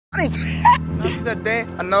Another day,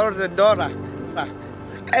 another daughter.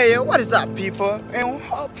 Hey, what is up, people? And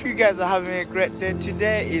hope you guys are having a great day.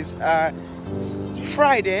 Today is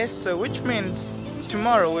Friday, so which means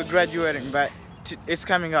tomorrow we're graduating, but it's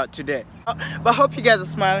coming out today. But hope you guys are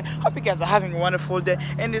smiling. Hope you guys are having a wonderful day.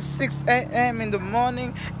 And it's 6 a.m. in the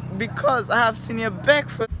morning because I have seen your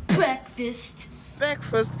breakfast,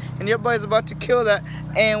 and your boy is about to kill that.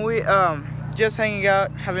 And we just hanging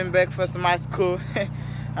out, having breakfast in my school.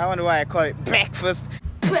 I wonder why I call it breakfast.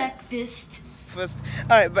 Alright,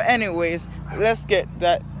 but anyways, let's get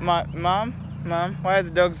that. Mom, why are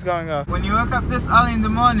the dogs going off? When you wake up this early in the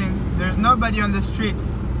morning, there's nobody on the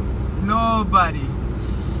streets. Nobody.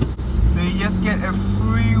 So you just get a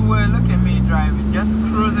freeway. Look at me driving, just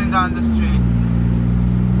cruising down the street.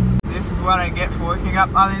 This is what I get for waking up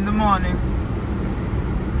early in the morning.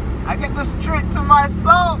 I get the street to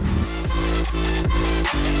myself.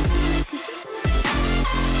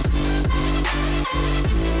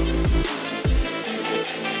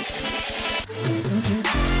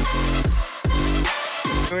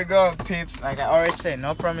 Here we go, peeps. Like I always say,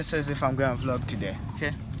 no promises if I'm gonna vlog today,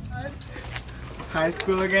 okay? High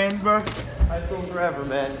school again, bro? High school forever,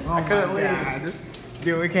 man. Oh, I couldn't leave.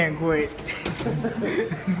 Dude, we can't quit.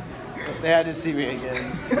 They had to see me again.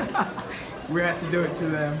 We had to do it to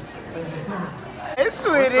them. Hey,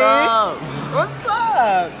 sweetie. What's up? What's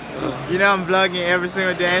up? You know I'm vlogging every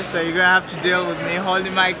single day, so you're gonna have to deal with me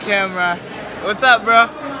holding my camera. What's up, bro?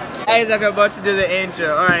 Isaac about to do the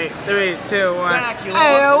intro. Alright, 3, 2, 1.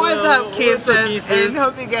 Hey, what's up, Kisters? And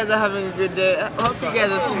hope you guys are having a good day. I hope you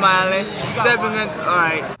guys are smiling.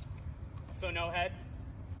 Alright. So no head?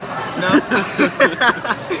 No?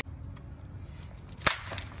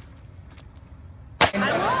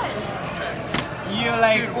 You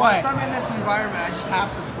like Dude, what? once I'm in this environment, I just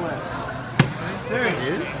have to flip. Serious?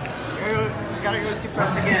 Dude? Gotta go see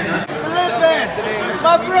Prince again, huh? Felipe!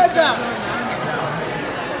 My brother!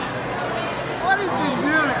 What is he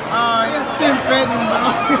doing? Oh, he's still fading, bro.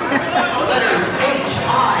 Letters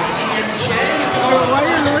H-I-N-J. Why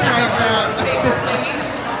you look like that?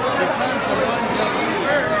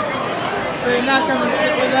 So you're not coming to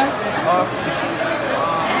sit with us?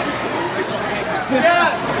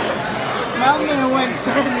 Yeah! My man went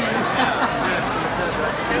turning.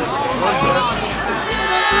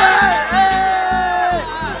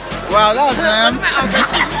 Wow, that was him.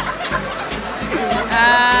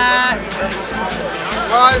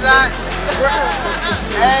 What was that?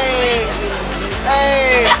 Hey!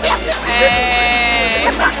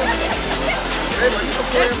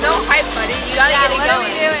 There's no hype, buddy. You gotta get it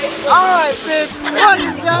going. Alright, bitch. What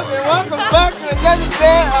is up? And welcome back to another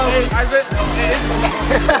day of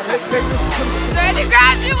Ready to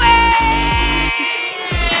graduate!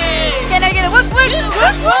 Can I get a whoop whoop?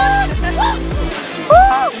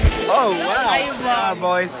 Oh, wow. Alright,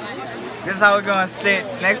 boys. This is how we're gonna sit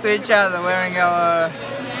next to each other wearing our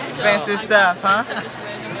fancy stuff, huh?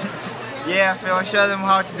 Yeah, Phil, show them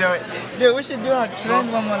how to do it. Dude, we should do our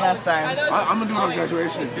trend one more last time. I'm gonna do it on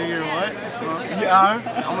graduation. Do you what? You are?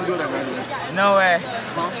 I'm gonna do it at graduation. No way.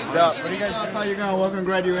 What do you guys, that's how you're gonna walk on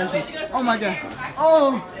graduation? Oh my god.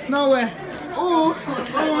 Oh, no way. Ooh,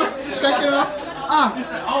 check it out. Ah, hey,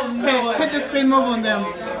 hit the spin move on them.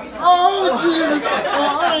 Oh, Jesus.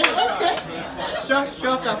 Oh, alright, okay. Show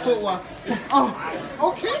us that footwork. Oh,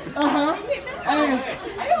 okay. Hey.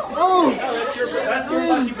 Oh. That's your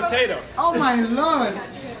lucky potato. Oh my lord.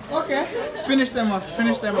 Okay. Finish them off.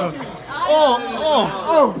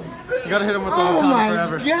 Oh. You gotta hit him with the Oh whole my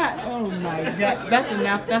forever. god. Oh my god. That's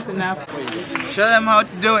enough. Show them how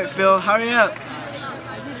to do it, Phil. Hurry up.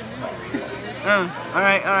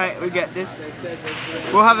 Alright, we get this.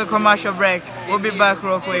 We'll have a commercial break. We'll be back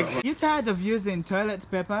real quick. You tired of using toilet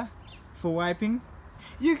paper for wiping?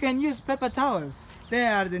 You can use paper towels. They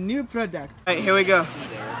are the new product. Alright, here we go.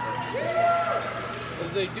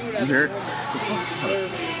 You hear it?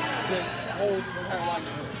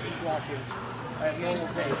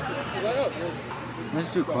 That's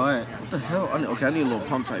too quiet. What the hell? Okay, I need a little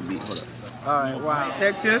pump type beat. Hold up. Alright, wow.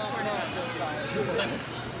 Take 2.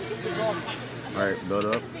 Alright, build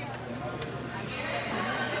up.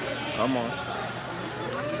 Come on.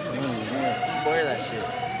 Boy, that shit.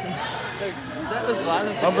 Is that as loud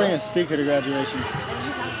as I'll bring a speaker to graduation.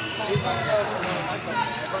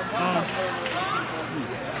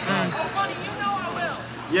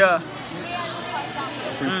 Yeah.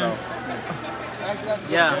 Freestyle.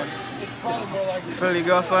 Yeah. Phil, you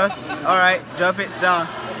go first. Alright, drop it down.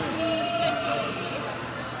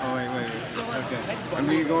 Oh, wait. Okay. And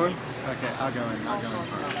where you going? Okay, I'll go in.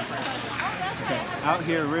 Okay, out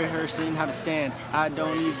here rehearsing how to stand. I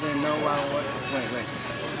don't even know why. Wait.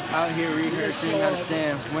 Out here rehearsing,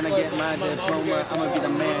 understand. When I get my diploma, I'm gonna be the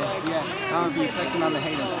man. Yeah, I'm gonna be flexing on the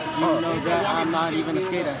haters. You know that I'm not even a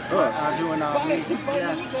skater, but I'll do an Ali.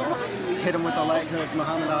 Yeah, hit him with a light hook,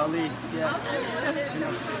 Muhammad Ali. Yeah,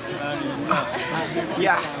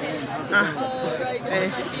 Yeah.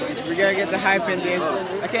 Hey, we gotta get the hype in this.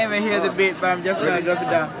 I can't even hear the beat, but I'm just gonna drop it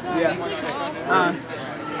down. Yeah.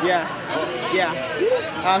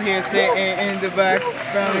 Yeah. Out here sitting in the back,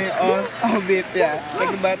 filming all beats. Yeah.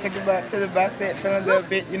 Take it back to the back, sit, feeling the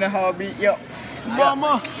beat. You know how I beat, yo.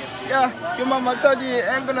 Mama. Yeah, your mama told you you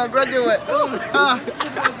ain't gonna graduate.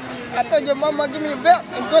 I told your mama give me a belt.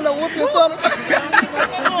 I'm gonna whoop your son.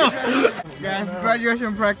 Guys,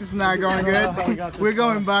 graduation practice is not going good. We're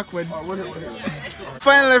going backwards.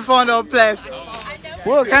 Finally found our place.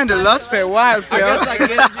 We were kind of lost for a while, Phil.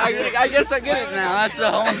 I guess I get it now. That's the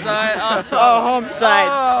home side. Home side.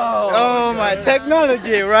 Oh my,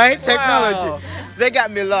 technology, right? Technology. Wow. They got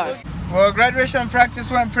me lost. Well, graduation practice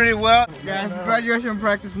went pretty well. Guys, graduation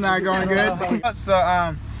practice is not going good. So,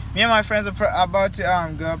 me and my friends are about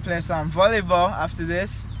to go play some volleyball after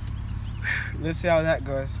this. Let's see how that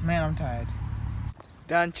goes. Man, I'm tired.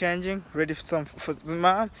 Done changing, ready for some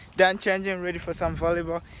done changing, ready for some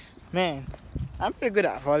volleyball. Man, I'm pretty good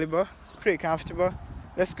at volleyball, pretty comfortable.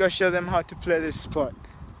 Let's go show them how to play this sport.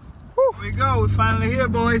 Woo, we go, we're finally here,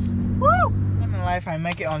 boys. Woo! In life, I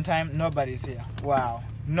make it on time, nobody's here. Wow,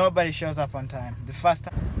 nobody shows up on time. The first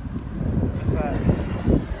time.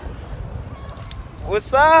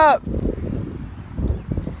 What's up?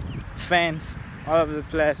 Fans all over the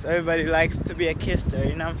place. Everybody likes to be a Kister,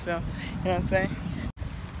 you know what I'm saying?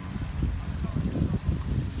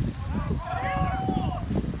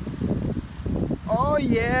 Oh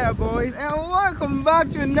yeah, boys, and welcome back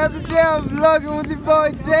to another day of vlogging with your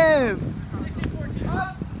boy Dave.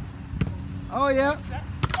 Oh yeah.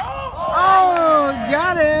 Oh,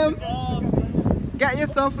 got him. Get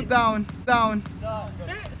yourself down.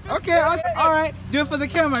 Okay, all right. Do it for the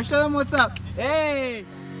camera. Show them what's up. Hey.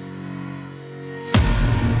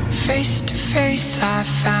 Face to face, I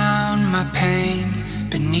found my pain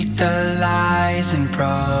beneath the lies and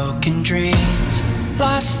broken dreams.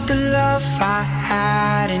 Lost the love I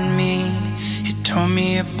had in me. It tore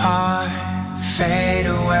me apart, fade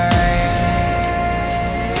away.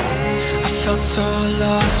 I felt so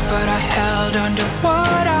lost, but I held on to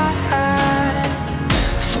what I had.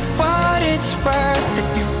 For what it's worth,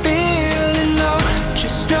 if you're feeling low,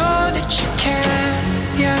 just know that you can.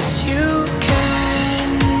 Yes, you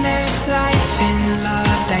can. There's life in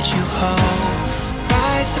love that you hold.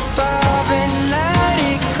 Rise above and let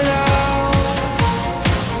it glow.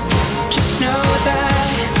 Just know that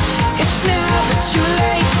it's never too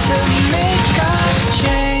late to make a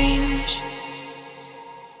change.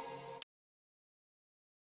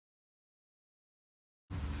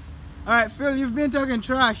 Alright, Phil, you've been talking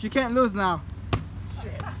trash. You can't lose now.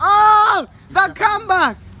 Shit. Oh! That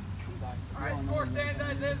comeback! Alright, score stands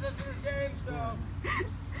as is in this game, so.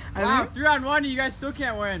 Wow, 3-on-1, you guys still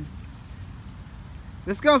can't win.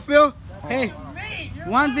 Let's go, Phil. Hey,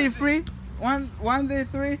 1v3.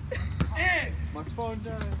 1v3. My phone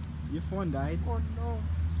died. Your phone died? Oh no.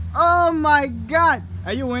 Oh my god!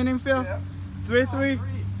 Are you winning, Phil? Yeah. 3-3.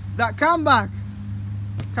 That comeback.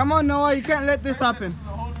 Come on, Noah, you can't let this happen.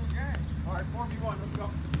 Alright, 4v1, let's go.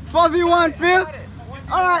 4v1, Phil.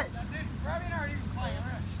 Alright.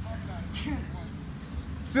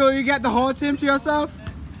 Phil, you got the whole team to yourself?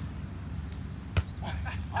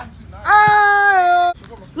 Hey!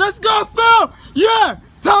 Let's go, Phil! Yeah!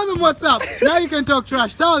 Tell them what's up. Now you can talk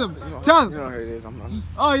trash. Tell them. Tell them. You know how it is.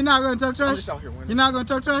 Oh, you're not going to talk trash? I'm just out here winning. You're not going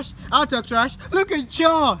to talk trash? I'll talk trash. Look at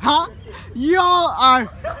y'all, huh? Y'all are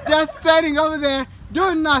just standing over there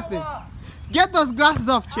doing nothing. Get those glasses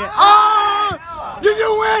off, Chet. Oh! Did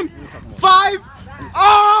you win? 5?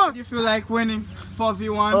 Oh! Do you feel like winning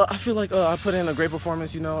 4v1? I feel like I put in a great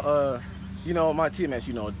performance. You know, my teammates.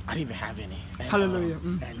 You know, I didn't even have any. And, Hallelujah.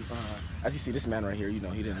 And as you see, this man right here, you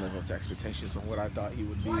know, he didn't live up to expectations on what I thought he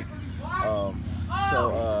would be.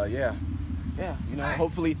 Yeah, you know,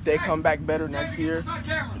 hopefully they come back better next year.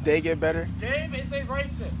 They get better. Gabe is a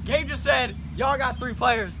racist. Gabe just said, y'all got 3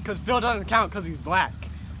 players because Phil doesn't count because he's black.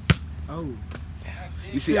 Oh.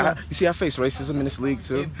 You see, I face racism in this league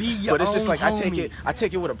too, but it's just like I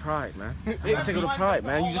take it with a pride, man. I take it with a pride,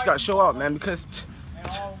 man. You just gotta show out, man, because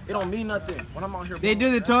it don't mean nothing when I'm out here. They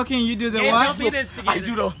do the talking, you do the what? I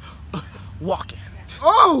do the walking.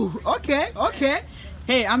 Oh, okay, okay.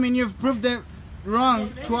 Hey, I mean, you've proved it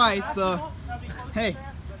wrong twice, so hey.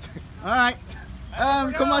 All right.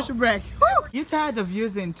 Commercial break. Woo! You tired of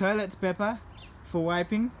using toilet paper for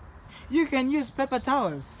wiping? You can use paper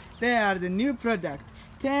towels. They are the new product.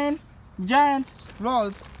 10 giant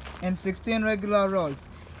rolls and 16 regular rolls.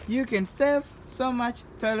 You can save so much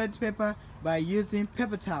toilet paper by using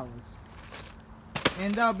paper towels.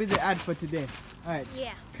 And that'll be the ad for today. Alright,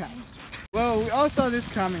 Yeah. cut. Well, we all saw this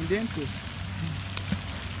coming, didn't we?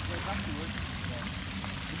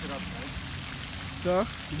 So,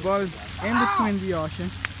 the ball is in between the ocean.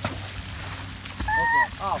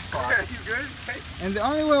 Oh, fuck. Are you good, Chase? And the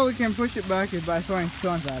only way we can push it back is by throwing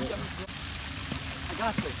stones at it. I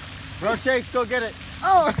got this. Bro, Chase, go get it.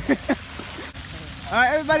 Oh!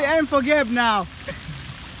 Alright, everybody aim for Gabe now.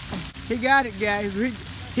 He got it, guys.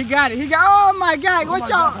 He got it. He got. Oh my God! Watch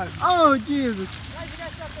out! God. Oh Jesus!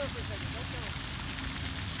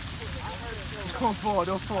 Don't fall,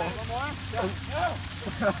 don't fall.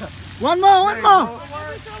 One more! One more!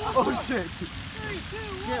 Oh shit.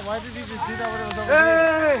 Yeah, why did he just do that when it was over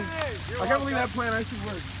here? I can't believe that plan actually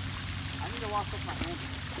worked. I need to wash up my hands.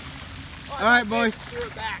 Alright, boys.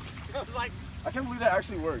 I can't believe that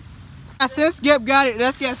actually worked. Since Gabe got it,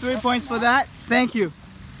 let's get 3 points for that. Thank you.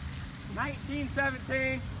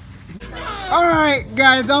 1917. Alright,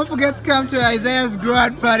 guys, don't forget to come to Isaiah's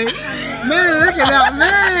grad party. Man, look at that,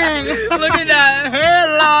 man! Look at that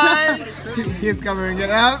hairline. He's covering it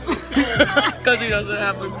up. Because he doesn't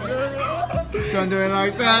have a Don't do it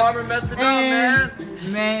like that. Barber messed it up, man.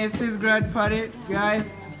 Man, it's his grad party,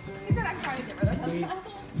 guys. He said I'm trying to get rid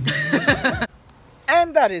of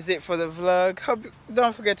And that is it for the vlog.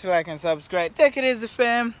 Don't forget to like and subscribe. Take it easy,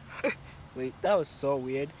 fam. Wait, that was so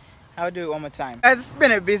weird. I'll do it one more time. Guys, it's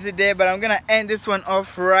been a busy day, but I'm gonna end this one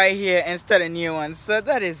off right here and start a new one. So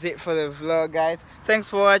that is it for the vlog, guys. Thanks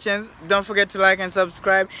for watching. Don't forget to like and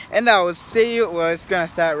subscribe. And I will see you. Well, it's gonna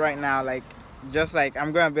start right now. Just like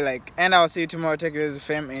I'm gonna be like, and I'll see you tomorrow. Take it easy,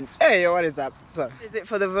 fam. And hey, what is up? So that is it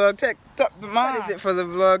for the vlog. That is it for the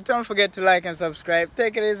vlog. Don't forget to like and subscribe.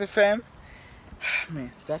 Take it easy, fam. Man,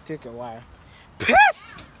 that took a while.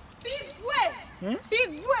 Peace. Big way. Big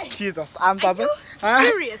way. Jesus, I'm Are you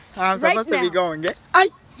serious? I'm right supposed now? to be going, yeah? Ay.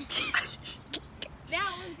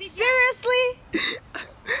 Seriously?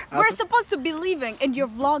 We're supposed to be leaving and you're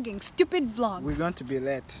vlogging. Stupid vlog. We're going to be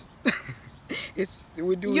late.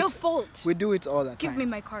 We do Your it. fault. We do it all the time. Give me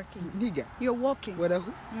my car keys. Nigga. You're walking. What a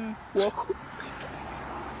who? Walk.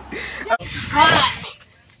 It's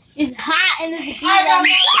hot and it's heat out.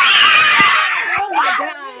 Oh my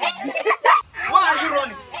God. Why are you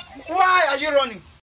running? Why are you running?